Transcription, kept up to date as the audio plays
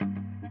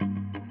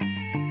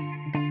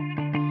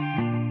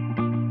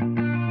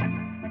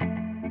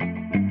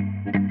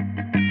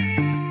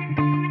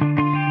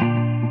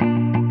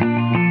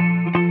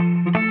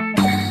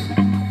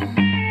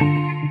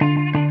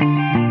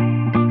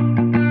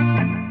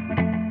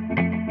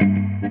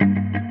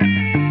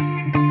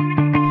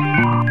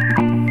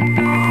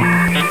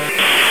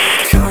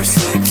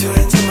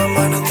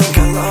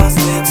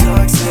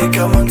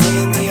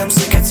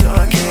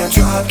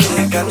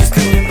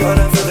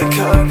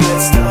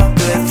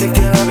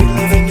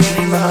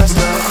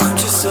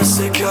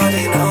so sick of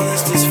all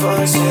this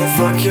dysfunction.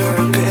 Fuck your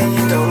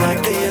opinion, don't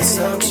like the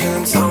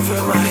assumptions.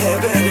 Over my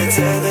head, better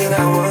dead than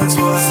I once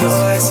was. So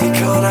icy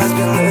cold, I've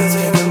been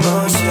losing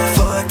emotion.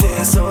 Fuck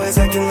this, always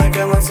acting like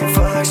I'm on some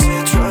fuck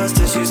shit. Trust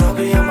issues, I'll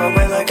be on my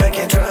way like I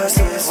can't trust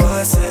this.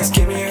 What's this?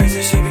 Give me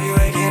reason, she be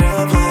waking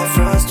up like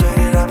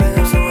frustrated. I've been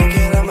losing,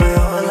 waking up my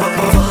own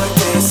life. Fuck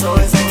this,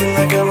 always acting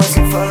like I'm on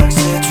some fuck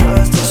shit.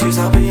 Trust issues,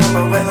 I'll be on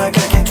my way like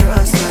I can't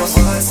trust this.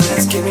 What's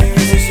this? Give me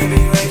reason, she be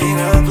waking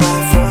up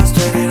like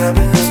frustrated. I've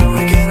been losing,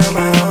 waking up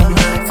my own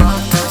life.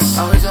 Fuck this,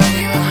 always on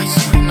you, I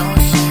see no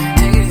shit.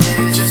 Take it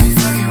easy, just be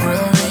fucking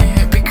real with me.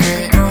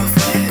 Hypocrite,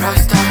 profit,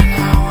 rockstar,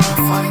 now I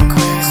wanna fucking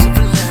quit.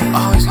 Super lit,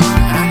 always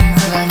gonna act it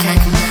cause I can't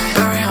commit.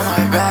 Berry on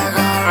my back,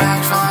 got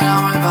racks falling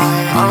on my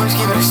body. Always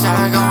keep it a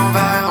stack, going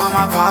back with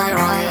my pocket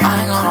right.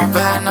 I ain't got no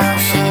bad, no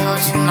shit, but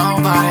you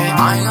nobody.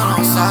 I ain't got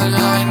no side,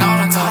 I ain't know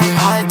the topic.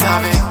 High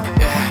topic,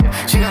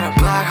 yeah. She got a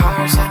black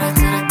heart, send it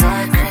to the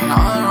dark green.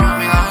 All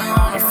around me, like I'm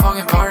on a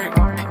fucking park.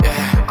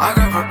 Yeah, I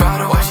grab her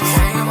battle while she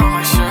hanging on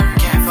my shirt.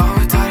 Can't fuck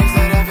with toddies,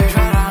 let that bitch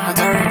right on the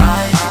dirt.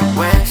 I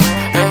wish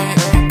it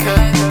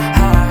could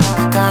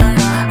have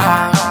turned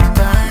out.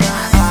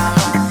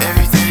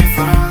 Everything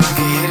fun like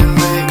a hit a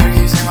lick.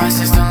 Perky's in my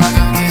system like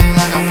I'm dizzy,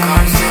 like I'm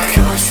carsick.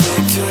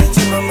 Carsick, too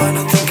into my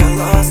mind, I think I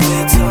lost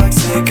it.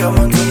 Toxic, I'm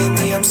on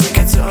D&D, I'm sick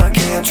of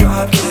talking.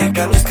 Drop kick,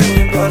 I'm just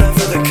cleaning blood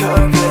over the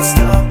carpet.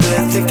 Stop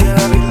it, think that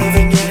I'll be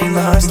living, getting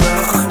lost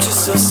now. I'm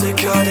just so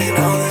sick of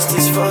all this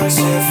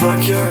dysfunction.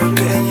 Fuck your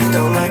opinion,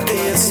 don't like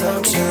the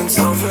assumptions.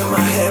 Over my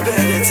head,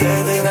 better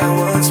dead than I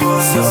once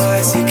was. So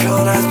icy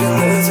cold, I've been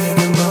losing